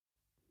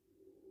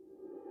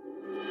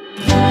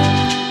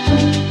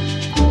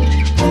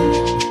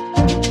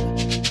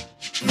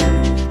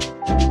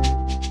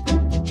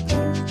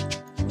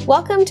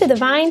Welcome to the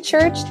Vine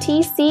Church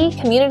TC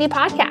Community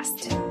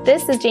Podcast.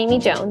 This is Jamie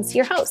Jones,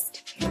 your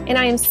host, and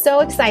I am so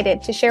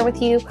excited to share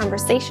with you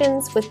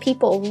conversations with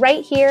people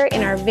right here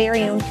in our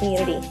very own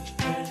community.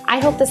 I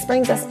hope this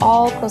brings us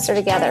all closer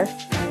together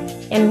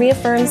and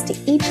reaffirms to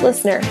each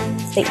listener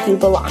that you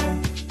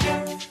belong.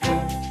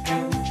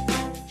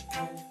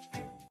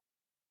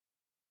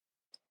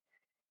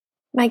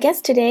 My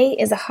guest today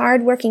is a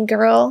hardworking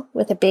girl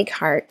with a big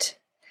heart.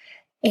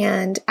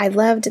 And I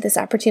loved this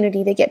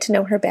opportunity to get to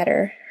know her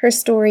better. Her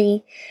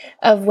story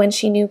of when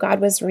she knew God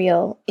was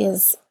real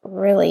is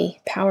really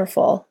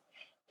powerful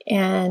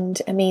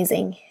and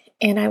amazing.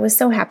 And I was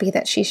so happy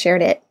that she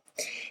shared it.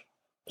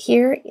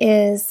 Here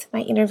is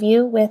my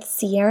interview with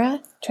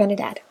Cierra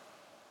Trinidad.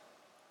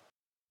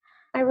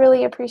 I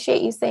really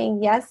appreciate you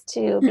saying yes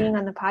to being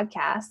on the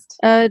podcast.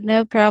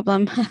 No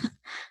problem.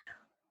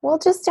 We'll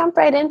just jump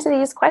right into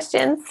these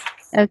questions.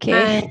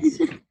 Okay.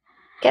 And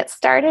get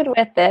started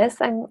with this.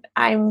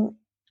 I'm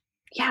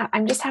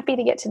just happy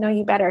to get to know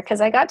you better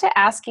because I got to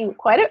ask you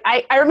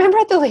I remember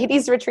at the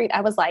ladies retreat,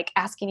 I was like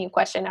asking you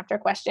question after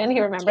question.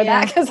 You remember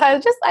that? Because I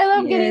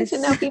love getting to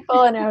know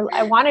people and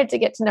I wanted to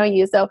get to know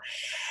you. So,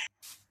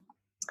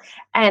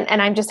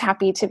 and I'm just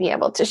happy to be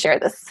able to share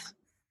this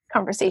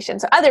conversation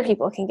so other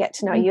people can get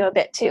to know you a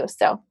bit too.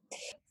 So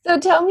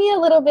tell me a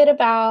little bit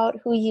about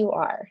who you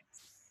are.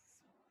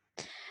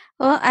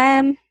 Well,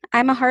 I'm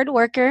a hard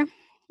worker.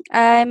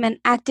 I'm an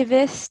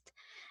activist,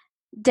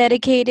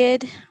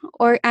 dedicated,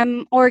 or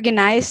I'm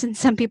organized, and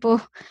some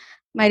people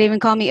might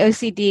even call me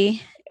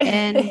OCD.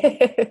 And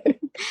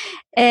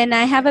and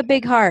I have a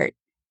big heart.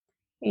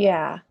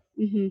 Yeah.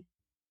 Mm-hmm.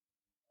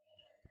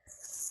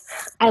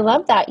 I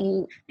love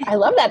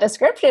that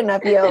description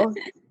of you.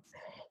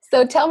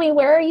 So tell me,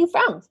 where are you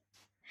from?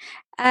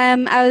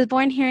 I was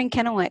born here in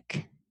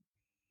Kennewick.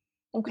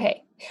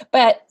 Okay.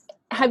 But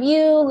have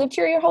you lived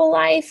here your whole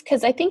life?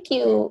 Because I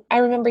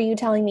remember you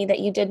telling me that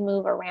you did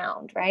move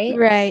around, right?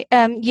 Right.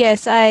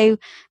 Yes, I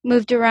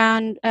moved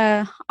around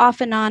off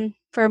and on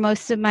for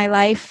most of my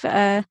life.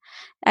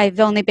 I've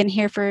only been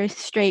here for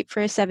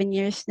 7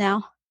 years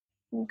now.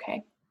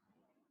 Okay.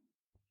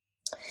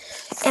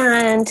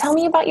 And tell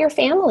me about your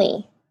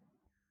family.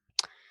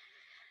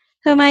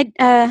 So my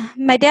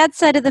dad's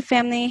side of the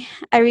family,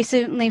 I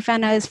recently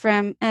found out is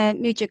from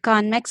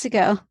Michoacan,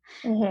 Mexico.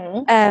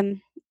 Mm-hmm.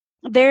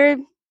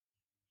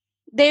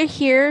 They're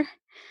here.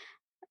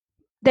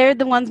 They're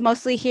the ones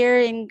mostly here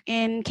in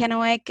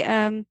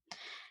Kennewick.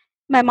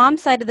 My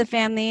mom's side of the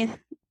family,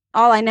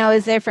 all I know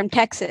is they're from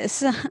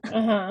Texas.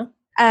 Uh-huh.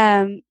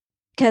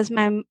 Because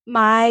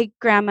my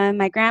grandma and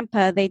my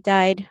grandpa, they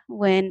died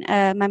when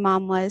my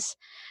mom was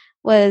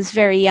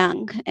very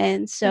young,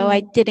 and so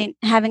I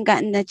haven't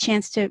gotten the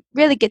chance to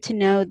really get to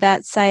know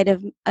that side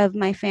of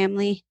my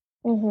family.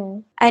 Mm-hmm.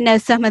 I know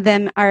some of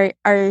them are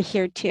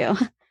here too.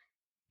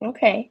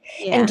 Okay.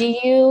 Yeah. And do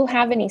you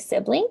have any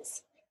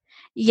siblings?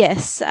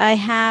 Yes, I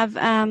have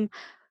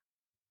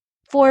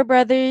 4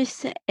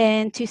 brothers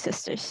and 2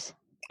 sisters.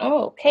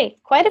 Oh, okay.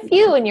 Quite a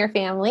few in your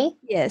family.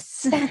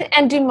 Yes.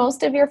 And do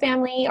most of your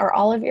family or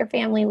all of your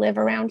family live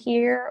around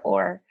here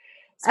or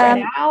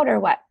spread out or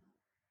what?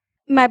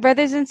 My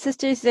brothers and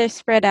sisters, they're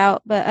spread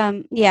out, but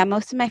yeah,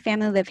 most of my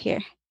family live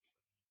here.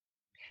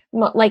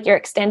 Like your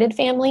extended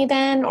family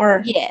then,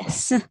 or?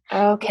 Yes.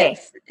 Okay.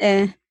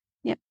 Yes.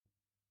 Yep.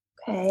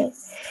 Okay.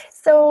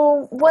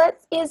 So what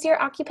is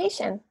your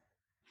occupation?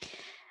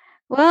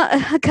 Well,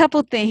 a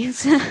couple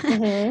things.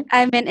 Mm-hmm.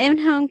 I'm an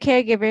in-home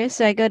caregiver,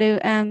 so I go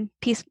to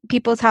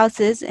people's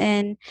houses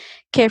and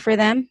care for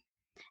them.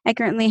 I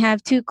currently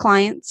have 2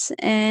 clients,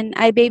 and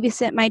I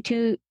babysit my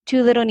two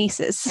little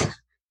nieces.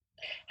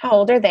 How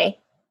old are they?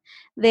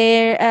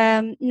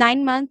 They're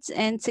 9 months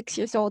and 6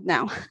 years old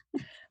now.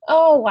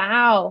 Oh,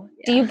 wow.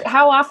 Yeah.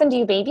 How often do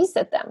you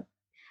babysit them?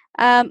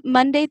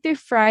 Monday through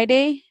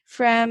Friday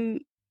from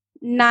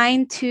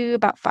 9 to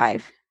about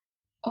 5.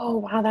 Oh,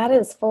 wow. That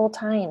is full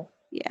time.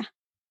 Yeah.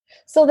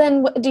 So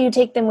then do you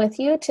take them with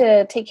you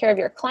to take care of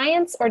your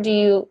clients, or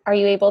are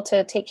you able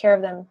to take care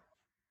of them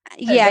at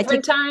a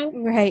different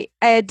time? Right.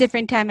 At a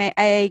different time,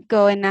 I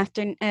go in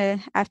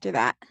after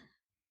that.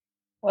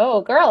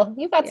 Whoa, girl,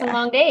 you've got some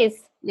long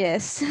days.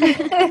 Yes.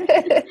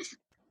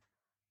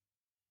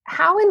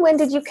 How and when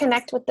did you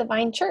connect with the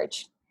Vine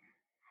Church?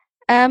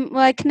 Well,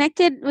 I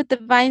connected with the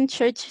Vine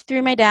Church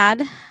through my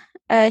dad.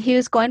 He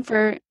was going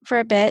for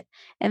a bit,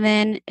 and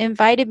then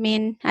invited me,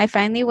 and I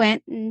finally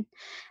went, and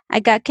I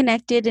got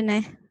connected, and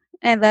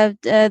I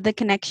loved the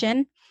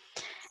connection.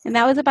 And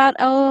that was about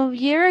a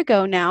year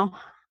ago now.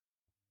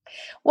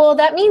 Well,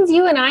 that means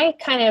you and I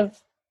kind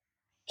of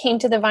came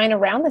to the Vine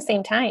around the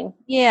same time.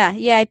 Yeah,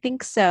 I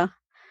think so.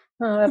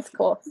 Oh, that's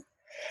cool.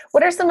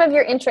 What are some of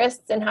your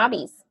interests and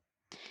hobbies?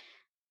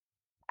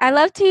 I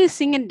love to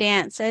sing and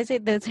dance. I say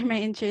those are my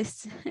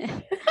interests.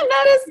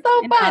 That is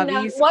so fun.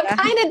 Now, what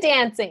kind of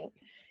dancing?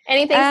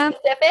 Anything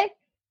specific?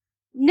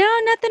 No,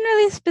 nothing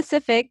really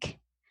specific.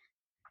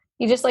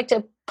 You just like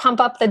to pump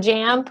up the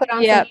jam, put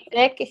on some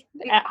music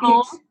at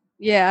home?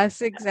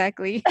 Yes,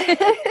 exactly.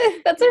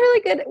 That's a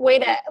really good way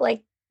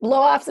to blow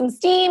off some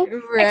steam,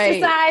 Right.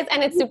 exercise,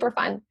 and it's super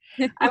fun.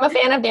 I'm a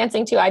fan of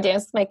dancing too. I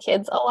dance with my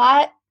kids a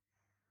lot,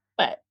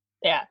 but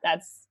yeah,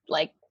 that's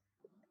like,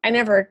 I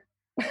never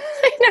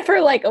I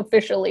never like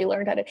officially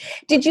learned how to.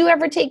 Did you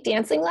ever take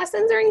dancing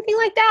lessons or anything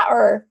like that?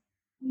 Or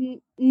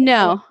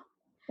No.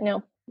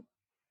 no?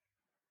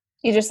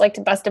 You just like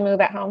to bust a move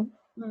at home?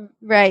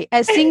 Right.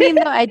 Singing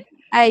though,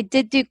 I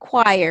did do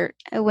choir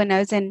when I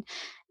was in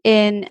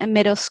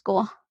middle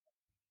school.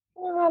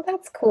 Oh,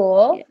 that's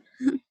cool.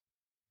 Yeah.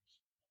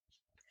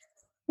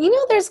 You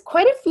know, there's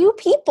quite a few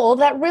people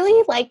that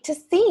really like to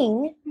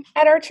sing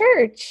at our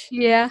church.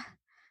 Yeah,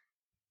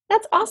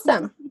 That's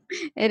awesome.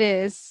 it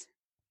is.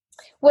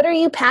 What are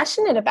you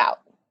passionate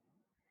about?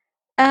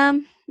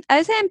 Um, I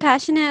would say I'm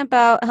passionate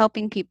about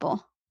helping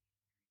people.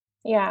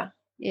 Yeah.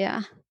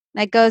 Yeah.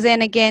 That goes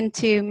in again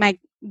to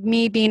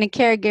me being a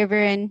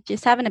caregiver and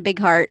just having a big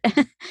heart.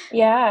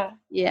 Yeah.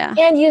 Yeah.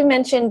 And you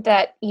mentioned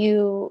that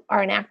you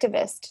are an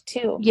activist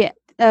too. Yeah.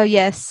 Oh,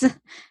 yes.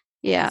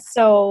 Yeah.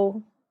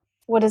 So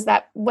what does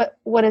that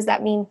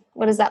mean?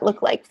 What does that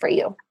look like for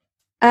you?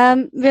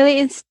 Really,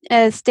 it's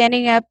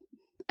standing up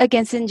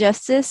against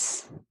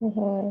injustice.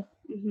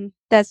 Mhm.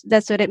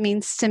 That's what it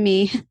means to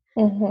me.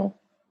 Mhm.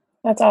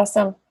 That's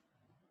awesome.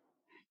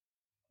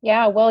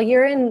 Yeah, well,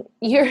 you're in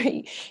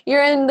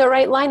the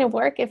right line of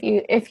work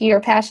if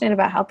you're passionate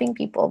about helping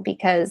people,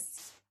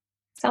 because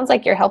it sounds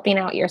like you're helping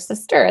out your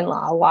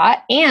sister-in-law a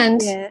lot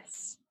and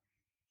Yes.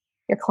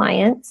 your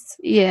clients.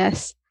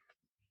 Yes.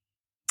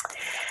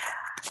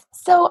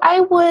 So I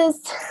was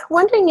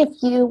wondering if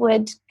you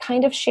would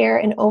kind of share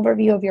an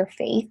overview of your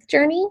faith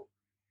journey,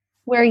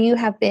 where you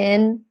have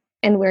been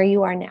and where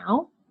you are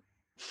now.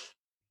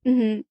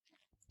 hmm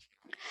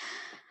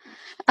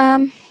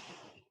Um.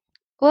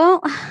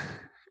 Well,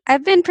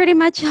 I've been pretty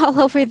much all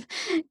over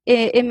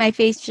in my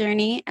faith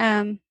journey.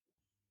 I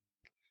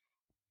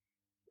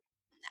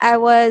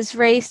was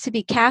raised to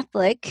be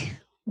Catholic,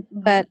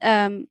 but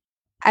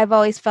I've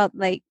always felt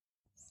like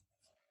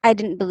I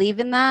didn't believe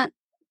in that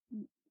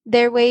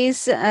their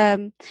ways.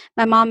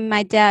 My mom and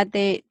my dad,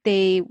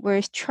 they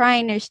were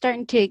trying or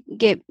starting to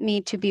get me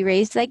to be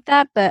raised like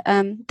that, but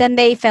then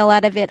they fell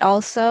out of it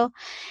also.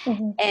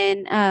 Mhm.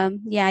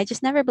 And yeah, I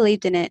just never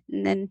believed in it.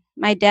 And then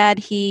my dad,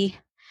 he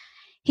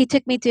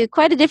took me to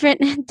quite a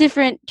different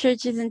different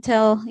churches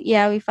until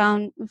yeah, we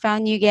found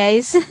you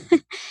guys.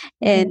 Mhm.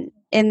 And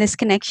in this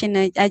connection,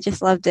 I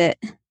just loved it.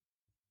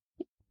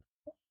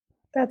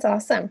 That's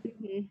awesome.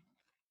 Mhm.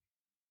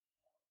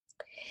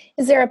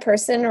 Is there a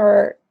person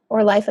or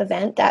life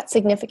event that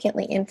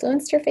significantly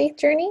influenced your faith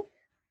journey?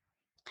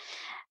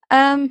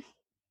 Um,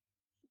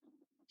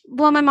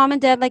 well, my mom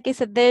and dad, like I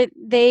said,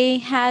 they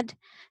had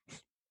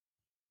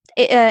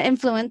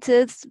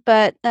influences,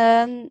 but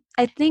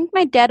I think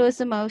my dad was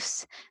the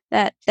most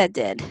that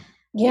did. Yeah.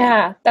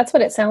 Yeah, that's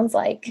what it sounds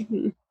like.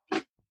 Mhm.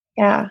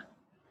 Yeah.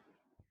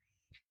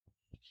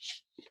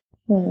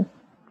 Hmm.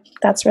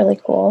 That's really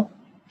cool.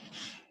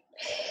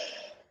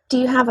 Do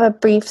you have a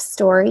brief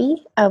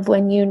story of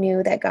when you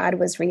knew that God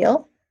was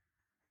real?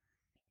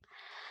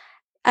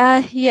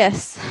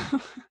 Yes.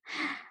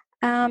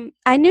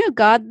 I knew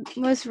God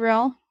was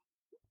real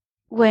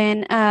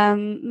when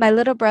my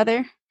little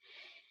brother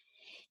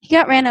he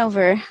got ran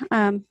over.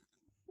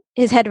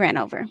 His head ran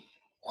over. Yeah,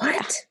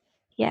 What?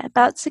 yeah,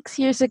 about 6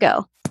 years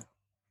ago.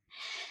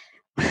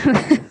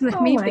 Let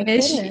Oh me my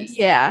finish. goodness.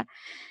 Yeah.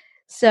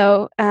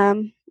 So,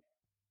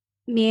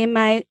 me and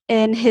my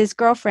and his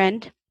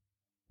girlfriend,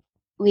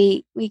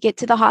 we get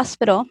to the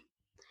hospital,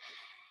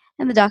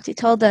 and the doctor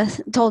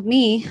told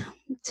me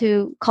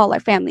to call our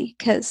family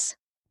because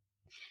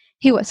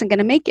he wasn't going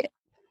to make it.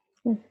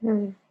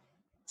 Mhm.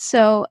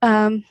 So,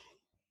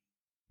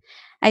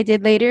 I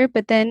did later,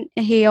 but then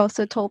he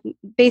also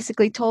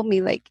basically told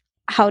me like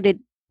how did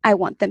I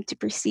want them to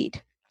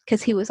proceed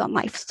because he was on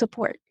life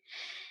support.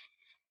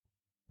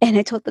 And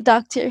I told the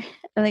doctor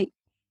like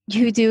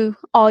you do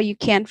all you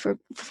can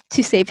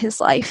to save his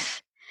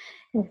life.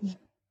 Mhm.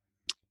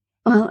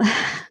 Well,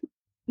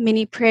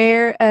 mini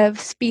prayer of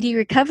speedy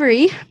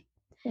recovery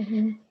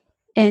Mhm.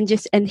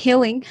 and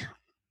healing.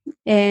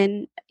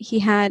 And he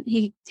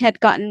had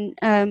gotten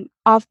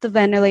off the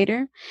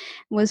ventilator,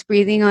 was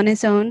breathing on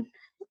his own,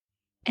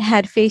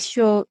 had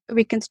facial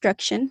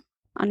reconstruction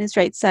on his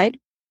right side,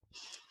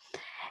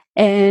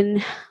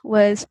 and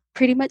was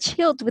pretty much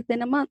healed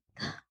within a month.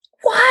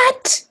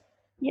 What?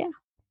 Yeah,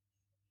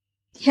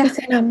 yeah,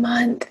 Within a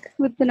month.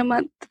 within a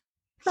month.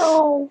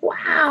 Oh,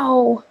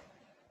 wow.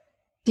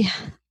 Yeah,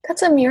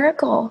 That's a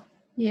miracle.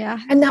 yeah,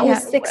 And that yeah.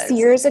 was It 6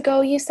 years was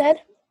ago, you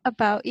said?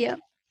 about yeah.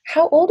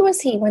 How old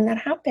was he when that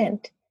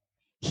happened?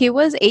 He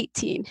was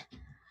 18.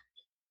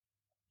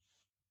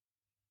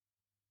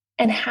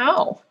 And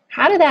how?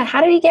 How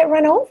did he get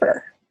run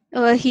over?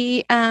 Well,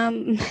 he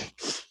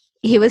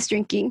was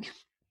drinking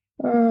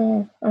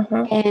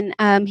Uh-huh.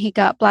 and he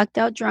got blacked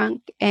out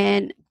drunk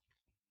and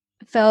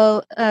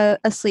fell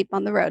asleep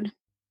on the road.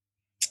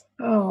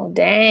 Oh,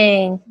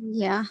 dang.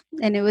 Yeah,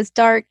 and it was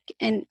dark,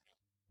 and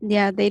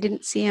yeah, they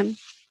didn't see him.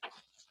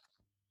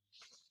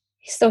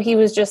 So he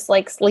was just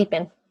like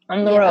sleeping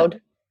on the Yeah,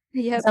 road.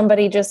 Yep.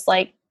 Somebody just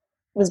like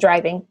was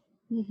driving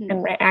Hmm.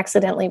 and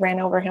accidentally ran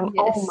over him.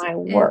 Oh Yes. my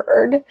And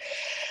word. we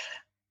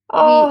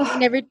Oh,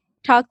 never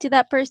talked to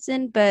that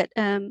person, but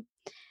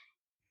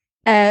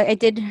I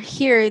did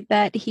hear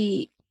that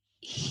he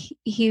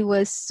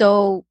was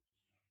so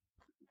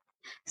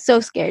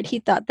scared. He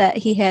thought that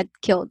he had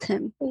killed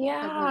him of my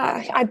yeah.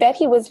 brother. I bet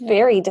he was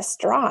very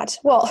distraught.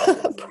 Well,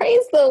 Mhm.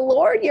 praise the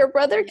Lord. Your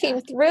brother Yeah.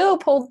 came through,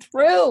 pulled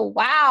through.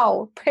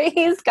 Wow.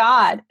 Praise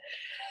God.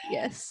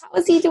 Yes. How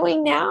is he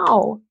doing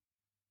now?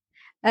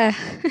 Uh,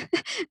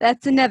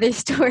 that's another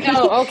story.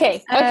 Oh,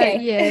 okay. Okay.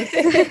 Yes.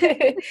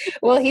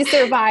 Well, he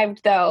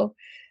survived though.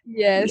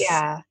 Yes.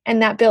 Yeah.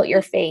 And that built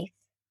your faith.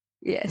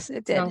 Yes,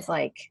 it did. Sounds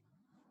like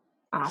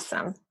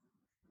awesome.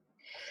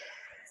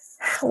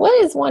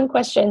 What is one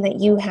question that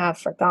you have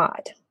for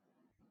God?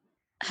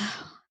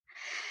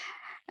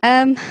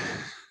 Um,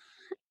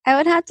 I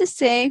would have to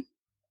say,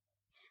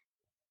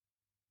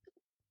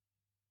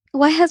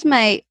 why has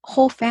my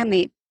whole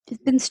family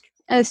been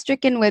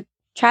stricken with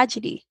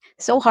tragedy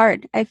so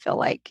hard? I feel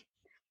like,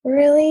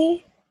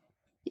 Really?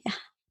 yeah,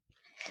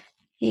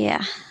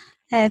 yeah.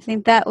 I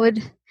think that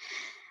would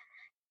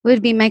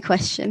be my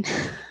question.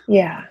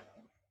 Yeah.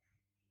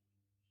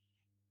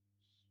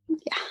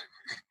 Yeah.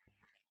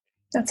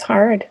 That's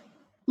hard.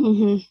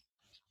 Hmm.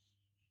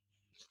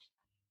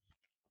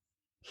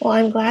 Well,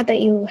 I'm glad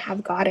that you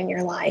have God in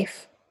your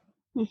life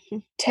Hmm.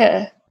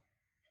 to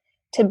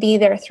be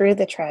there through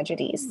the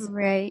tragedies.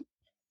 Right.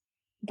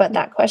 But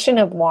that question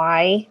of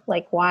why,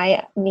 like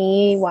why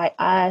me, why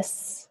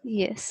us?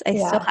 Yes, I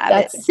still Yeah,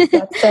 have it.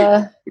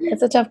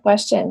 that's a tough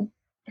question.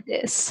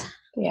 It is.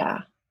 Yeah.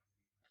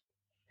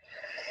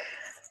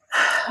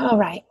 All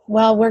right.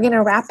 Well, we're going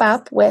to wrap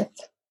up with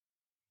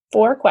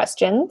 4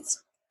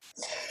 questions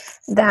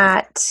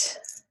that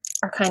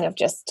are kind of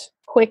just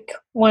quick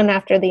one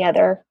after the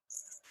other,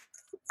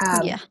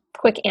 Yeah.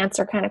 quick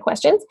answer kind of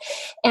questions.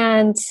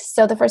 And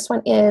so the first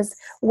one is,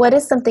 what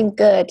is something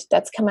good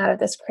that's come out of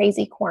this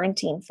crazy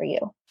quarantine for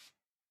you?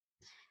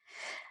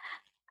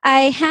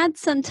 I had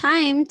some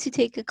time to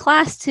take a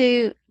class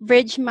to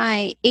bridge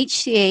my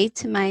HCA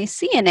to my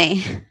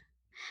CNA.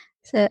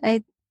 So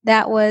I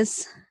that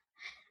was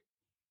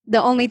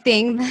the only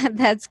thing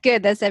that's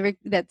good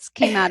that's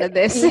came out of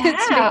this. It's been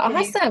Yeah,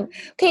 crazy. awesome.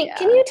 Okay,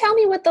 can Yeah. you tell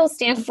me what those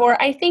stand for?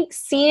 I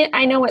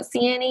know what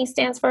CNE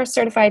stands for,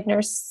 Certified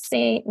Nurse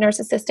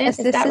Assistant.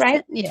 Is that right?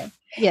 Assistant? Yeah. And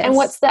Yes.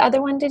 what's the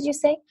other one, did you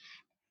say?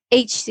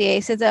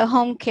 HCA, so it's a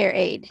home care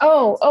aid.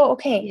 Oh,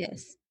 okay.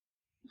 Yes.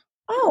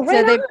 Oh, So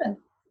right they on.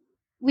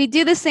 we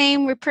do the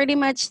same. We're pretty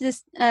much the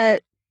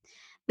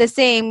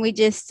same. We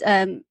just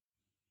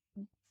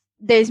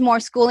there's more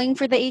schooling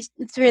for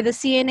for the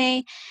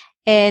CNA,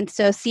 and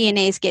so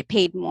CNAs get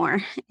paid more,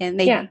 and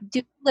they Yeah. do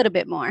a little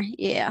bit more.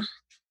 Yeah.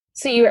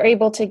 So you were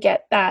able to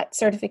get that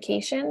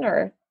certification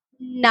or?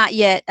 Not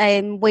yet.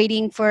 I'm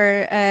waiting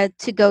for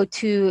to go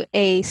to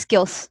a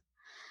skills,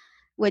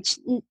 which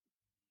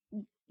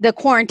the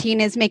quarantine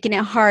is making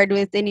it hard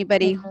with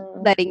anybody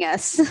Mhm. letting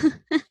us.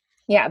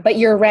 Yeah, but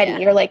you're ready. Yeah.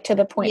 You're like to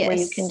the point where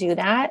you can Yes. do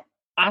that.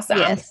 Awesome.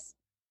 Yes.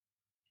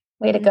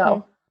 Way to Hmm.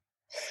 go.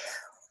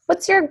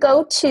 What's your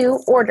go-to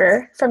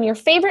order from your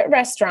favorite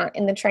restaurant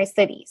in the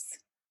Tri-Cities?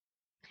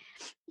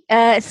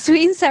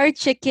 Sweet and sour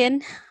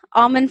chicken,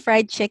 almond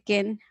fried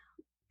chicken,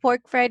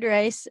 pork fried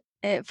rice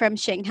from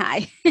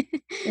Shanghai.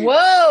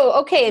 Whoa,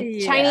 okay.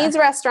 Yeah. Chinese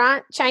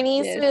restaurant,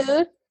 Chinese Yes.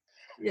 food.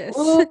 Yes.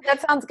 Ooh,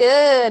 that sounds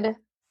good.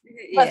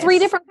 But 3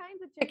 Yes. different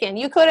kinds of chicken.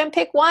 You couldn't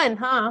pick one,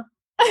 huh?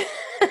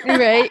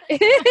 Right.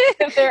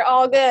 They're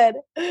all good.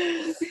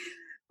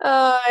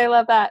 Oh, I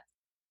love that.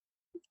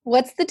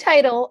 What's the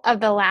title of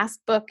the last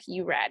book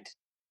you read?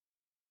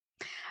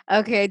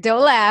 Okay,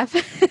 don't laugh.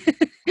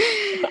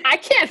 I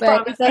can't But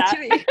promise it's that.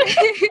 actually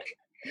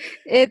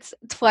it's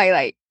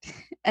Twilight.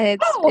 Oh,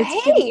 It's been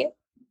hey.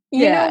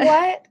 You know yeah.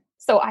 what?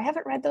 So I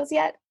haven't read those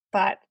yet,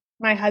 but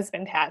my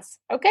husband has.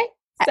 Okay.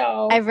 I,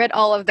 So I've read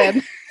all of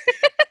them.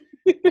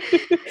 you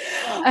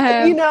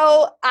Um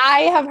know,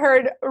 I have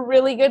heard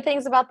really good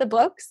things about the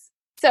books.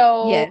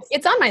 So yes.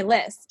 it's on my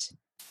list.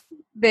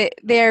 They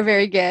are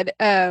very good.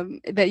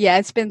 But yeah,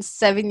 it's been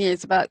 7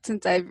 years about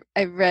since I've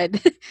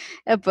read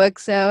a book.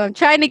 So I'm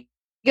trying to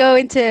go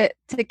into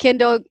to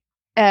Kindle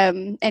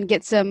and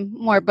get some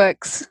more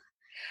books.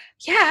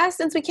 Yeah,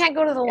 since we can't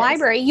go to the Yes.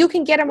 library, you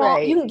can get them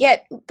all. You Right. can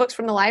get books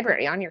from the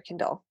library on your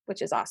Kindle,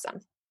 which is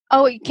awesome.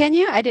 Oh, can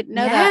you? I didn't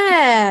know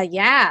that.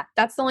 Yeah.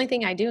 That's the only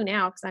thing I do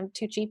now because I'm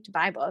too cheap to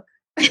buy a book.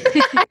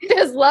 I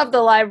just love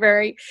the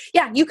library.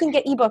 Yeah, you can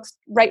get ebooks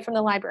right from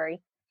the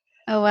library.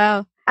 Oh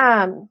wow.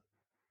 Um,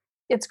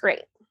 it's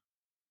great.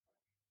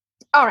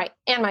 All right.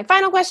 And my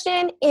final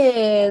question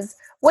is,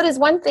 what is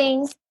one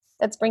thing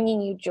that's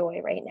bringing you joy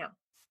right now?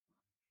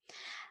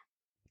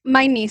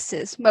 My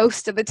nieces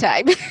most of the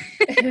time.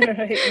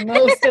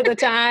 Most of the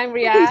time,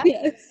 yeah.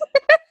 Yes.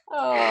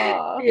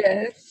 Oh,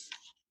 Yes.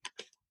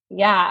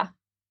 yeah.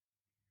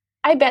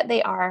 I bet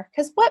they are.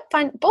 Because what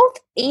fun! Both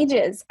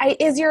ages.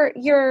 Is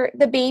your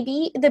the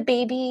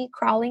baby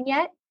crawling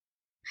yet?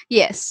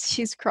 Yes,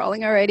 she's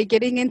crawling already,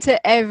 getting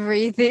into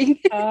everything.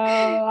 Oh,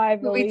 I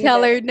We believe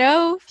tell it. her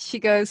no, she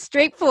goes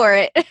straight for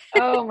it.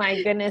 Oh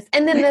my goodness.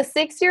 And then the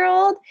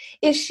 6-year-old,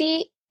 is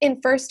she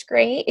in first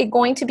grade,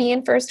 going to be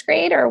in first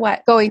grade or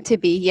what? Going to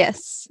be,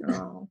 yes.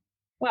 Oh,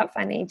 what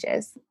fun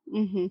ages.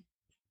 Mm-hmm.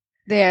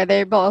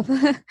 They're both.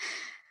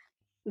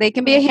 They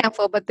can be a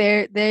handful, but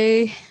they're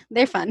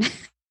fun.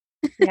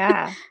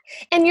 Yeah.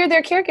 And you're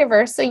their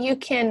caregiver, so you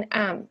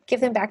can give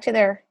them back to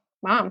their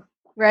mom.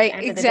 Right,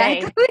 At the end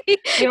exactly. of the day.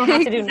 You don't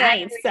have to do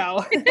Exactly. nights,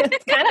 so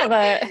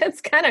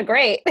it's kind of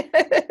great.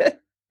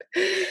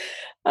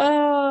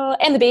 Oh,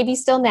 and the baby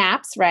still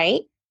naps,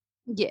 right?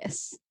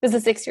 Yes. Does the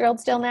 6-year-old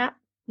still nap?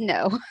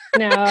 No.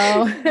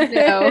 No.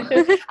 No.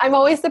 I'm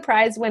always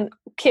surprised when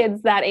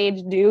kids that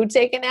age do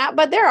take a nap,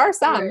 but there are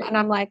some. Right. And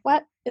I'm like,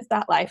 what is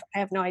that life? I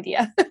have no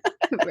idea.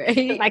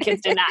 Right. My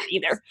kids did not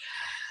either.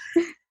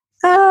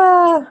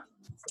 All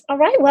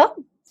right. Well,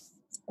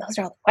 those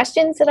are all the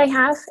questions that I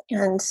have.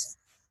 And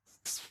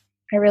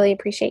I really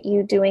appreciate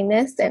you doing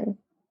this and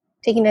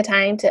taking the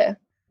time to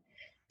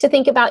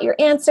think about your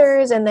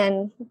answers and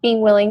then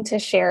being willing to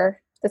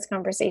share this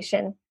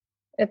conversation.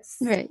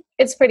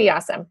 It's pretty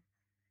awesome.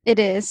 It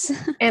is.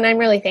 And I'm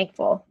really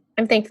thankful.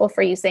 I'm thankful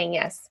for you saying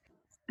yes.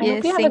 I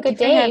hope you have a good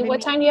day.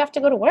 What time do you have to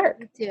go to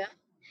work? Yeah.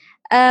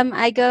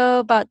 I go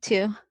about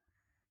 2.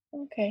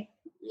 Okay.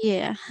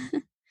 Yeah.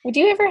 Would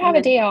you ever have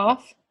a day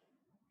off?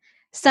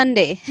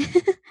 Sunday.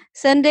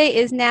 Sunday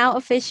is now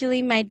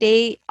officially my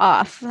day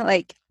off.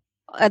 Like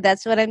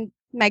that's what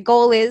my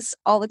goal is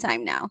all the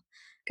time now.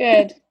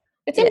 Good.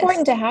 It's Yes.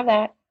 important to have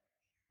that.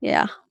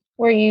 Yeah.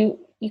 Where you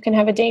can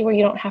have a day where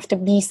you don't have to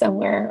be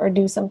somewhere or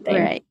do something.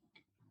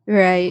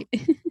 Right.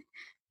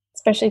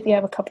 Especially if you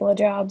have a couple of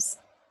jobs.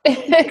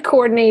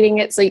 Coordinating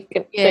it so you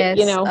can, yes.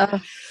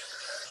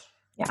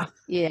 Yeah.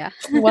 Yeah.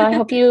 Well, I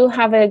hope you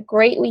have a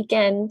great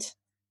weekend.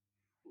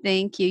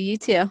 Thank you. You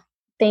too.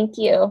 Thank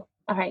you.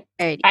 All right.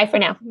 Alrighty. Bye for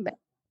now. Bye.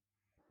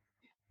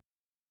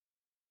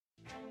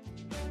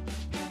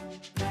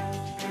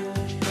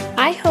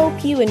 I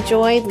hope you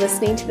enjoyed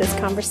listening to this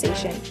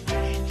conversation.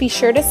 Be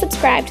sure to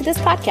subscribe to this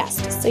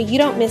podcast so you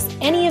don't miss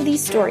any of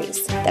these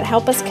stories that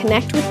help us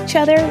connect with each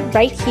other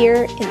right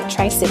here in the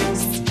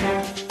Tri-Cities.